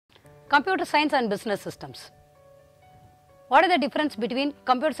Computer science and business systems. What is the difference between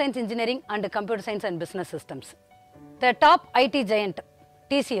computer science engineering and computer science and business systems? The top IT giant,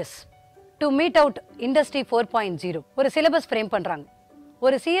 TCS, to meet out Industry 4.0, ஒரு syllabus frame பண்றாங்க.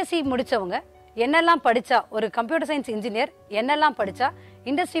 ஒரு CSE முடிச்சவங்க என்னெல்லாம் படிச்சா ஒரு computer science engineer என்னெல்லாம் படிச்சா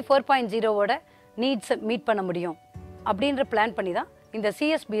industry 4.0 ஓட நீட்ஸ் மீட் பண்ண முடியும் அப்படின்ற பிளான் பண்ணி தான் இந்த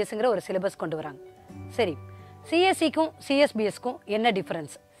CSBSங்கிற ஒரு சிலபஸ் கொண்டு வராங்க. சரி, CSEக்கும் CSBSக்கும் என்ன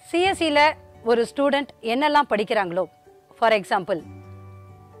டிஃபரன்ஸ்? CSEல ஒரு ஸ்டூடெண்ட் என்னெல்லாம் படிக்கிறாங்களோ, for example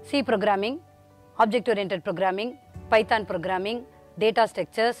C programming, object oriented programming, Python programming, data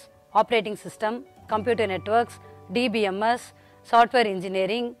structures, operating system, computer networks, DBMS, software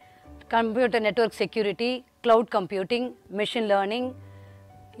engineering, computer network security, cloud computing, machine learning,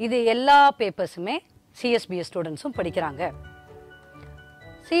 இது எல்லா பேப்பர்ஸுமே CSBS ஸ்டூடெண்ட்ஸும் படிக்கிறாங்க.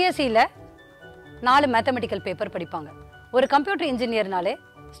 CSEல 4 மேத்தமெட்டிக்கல் பேப்பர் படிப்பாங்க. ஒரு கம்ப்யூட்டர் இன்ஜினியர்னாலே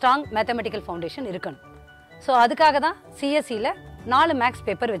ஸ்ட்ராங் மேத்தமெட்டிக்கல் ஃபவுண்டேஷன் இருக்கணும். So அதுக்காக தான் CSEல 4 maths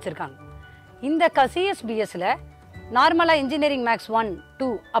paper வச்சுருக்காங்க. இந்த CSBSல நார்மலாக இன்ஜினியரிங் மேக்ஸ் 1, 2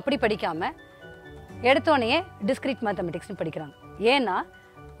 அப்படி படிக்காமல் எடுத்தோடனே டிஸ்கிரீட் மேத்தமெட்டிக்ஸ்னு படிக்கிறாங்க. ஏன்னா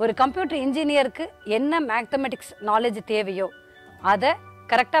ஒரு கம்ப்யூட்டர் இன்ஜினியருக்கு என்ன மேத்தமெட்டிக்ஸ் நாலேஜ் தேவையோ அதை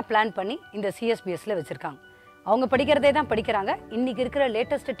கரெக்டாக பிளான் பண்ணி இந்த CSBSல வச்சுருக்காங்க. அவங்க படிக்கிறதே தான் படிக்கிறாங்க. இன்றைக்கி இருக்கிற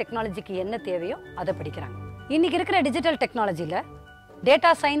லேட்டஸ்ட் டெக்னாலஜிக்கு என்ன தேவையோ அதை படிக்கிறாங்க. இன்றைக்கி இருக்கிற டிஜிட்டல் டெக்னாலஜியில் டேட்டா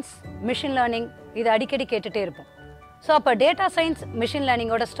சயின்ஸ், மிஷின் லேர்னிங் இது அடிக்கடி கேட்டுகிட்டே இருப்போம். ஸோ அப்போ data science, machine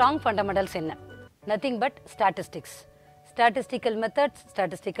லேர்னிங்கோட strong fundamentals என்ன? Nothing but statistics, statistical methods,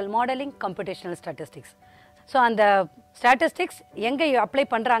 statistical modelling, computational statistics. So அந்த ஸ்டாட்டிஸ்டிக்ஸ் எங்கே அப்ளை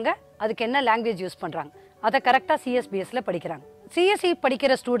பண்ணுறாங்க, அதுக்கு என்ன லாங்குவேஜ் யூஸ் பண்ணுறாங்க, அதை கரெக்டாக CSBSல படிக்கிறாங்க. CSE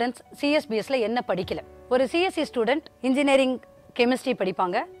படிக்கிற ஸ்டூடெண்ட்ஸ் CSBSல என்ன படிக்கல? ஒரு CSE ஸ்டூடெண்ட் இன்ஜினியரிங் கெமிஸ்ட்ரி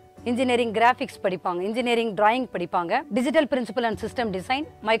படிப்பாங்க, இன்ஜினியரிங் கிராஃபிக்ஸ் படிப்பாங்க, இன்ஜினியரிங் டிராயிங் படிப்பாங்க, digital principal and system design,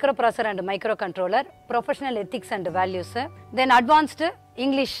 micro ப்ராசர் and micro controller, professional ethics and values, then advanced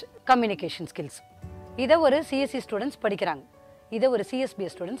English communication skills. இதை ஒரு CSE ஸ்டூடெண்ட்ஸ் படிக்கிறாங்க. இதை ஒரு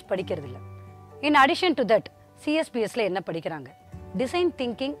CSBS ஸ்டூடெண்ட்ஸ் படிக்கிறது இல்லை. இன் அடிஷன் டு தட் CSBSல என்ன படிக்கிறாங்க? Design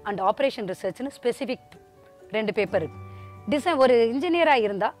thinking and operation ரிசர்ச்னு specific 2 paper இருக்கு. ஒரு இன்ஜினியராக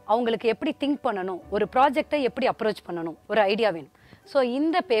இருந்தால் அவங்களுக்கு எப்படி திங்க் பண்ணணும், ஒரு ப்ராஜெக்டை எப்படி அப்ரோச் பண்ணணும், ஒரு ஐடியா வேணும். ஸோ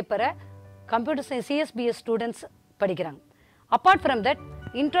இந்த பேப்பரை கம்ப்யூட்டர் சயின்ஸ் CSBS ஸ்டூடெண்ட்ஸ் படிக்கிறாங்க. Apart from that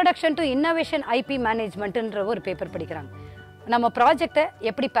introduction to innovation IP மேனேஜ்மெண்ட்டுன்ற ஒரு பேப்பர் படிக்கிறாங்க. நம்ம ப்ராஜெக்டை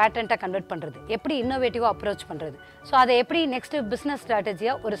எப்படி பேட்டன்ட்டாக கன்வெர்ட் பண்ணுறது, எப்படி இன்னோவேட்டிவாக அப்ரோச் பண்ணுறது, ஸோ அதை எப்படி நெக்ஸ்ட்டு பிஸ்னஸ்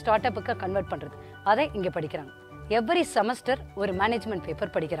ஸ்ட்ராட்டஜியாக ஒரு ஸ்டார்ட் அப்புக்கு கன்வெர்ட் பண்ணுறது, அதை இங்கே படிக்கிறாங்க. எவ்ரி செமஸ்டர் ஒரு மேனேஜ்மெண்ட்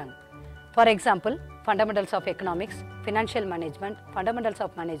பேப்பர் படிக்கிறாங்க. For example fundamentals of economics, financial management, fundamentals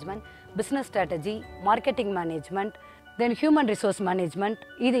of management, business strategy, marketing management, then human resource management.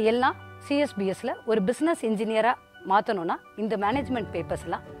 இது எல்லாம் CSBSல ஒரு பிஸ்னஸ் இன்ஜினியராக மாற்றணும்னா இந்த மேனேஜ்மெண்ட் பேப்பர்ஸ்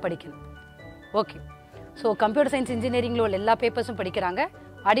எல்லாம் படிக்கணும். ஓகே, ஸோ கம்ப்யூட்டர் சயின்ஸ் இன்ஜினியரிங்கில் உள்ள எல்லா பேப்பர்ஸும் படிக்கிறாங்க.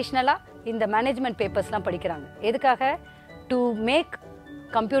 அடிஷ்னலாக இந்த மேனேஜ்மெண்ட் பேப்பர்ஸ்லாம் படிக்கிறாங்க. எதுக்காக? To make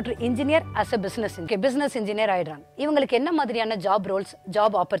computer engineer as a business engineer ஆகிடுறாங்க. இவங்களுக்கு என்ன மாதிரியான ஜாப் ரோல்ஸ்,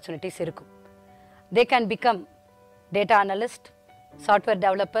 ஜாப் ஆப்பர்ச்சுனிட்டிஸ் இருக்கும்? They can become data analyst, software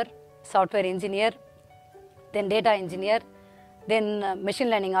developer, software engineer, then data engineer, then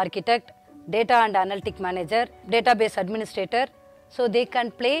machine learning architect, data and analytic manager, database administrator. So they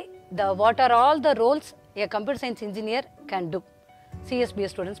can play what are all the roles a computer science engineer can do.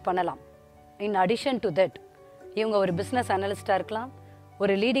 CSBS students பண்ணலாம். In addition to that, இவங்க ஒரு business analyst-ஆ இருக்கலாம்,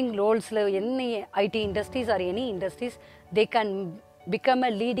 ஒரு leading roles-ல any IT industries or any industries, they can become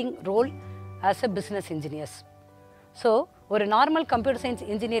a leading role as a business engineers. So ஒரு normal computer science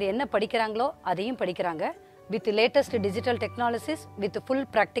engineer என்ன படிக்கிறாங்களோ அதையும் படிக்கிறாங்க. With the latest digital technologies, with full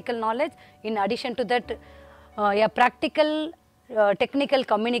practical knowledge, in addition to that, a practical technical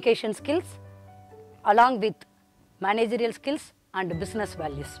communication skills, along with managerial skills and business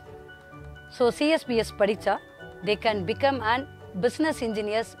values. So CSBS padicha, they can become an business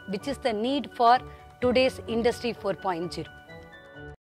engineers, which is the need for today's industry 4.0.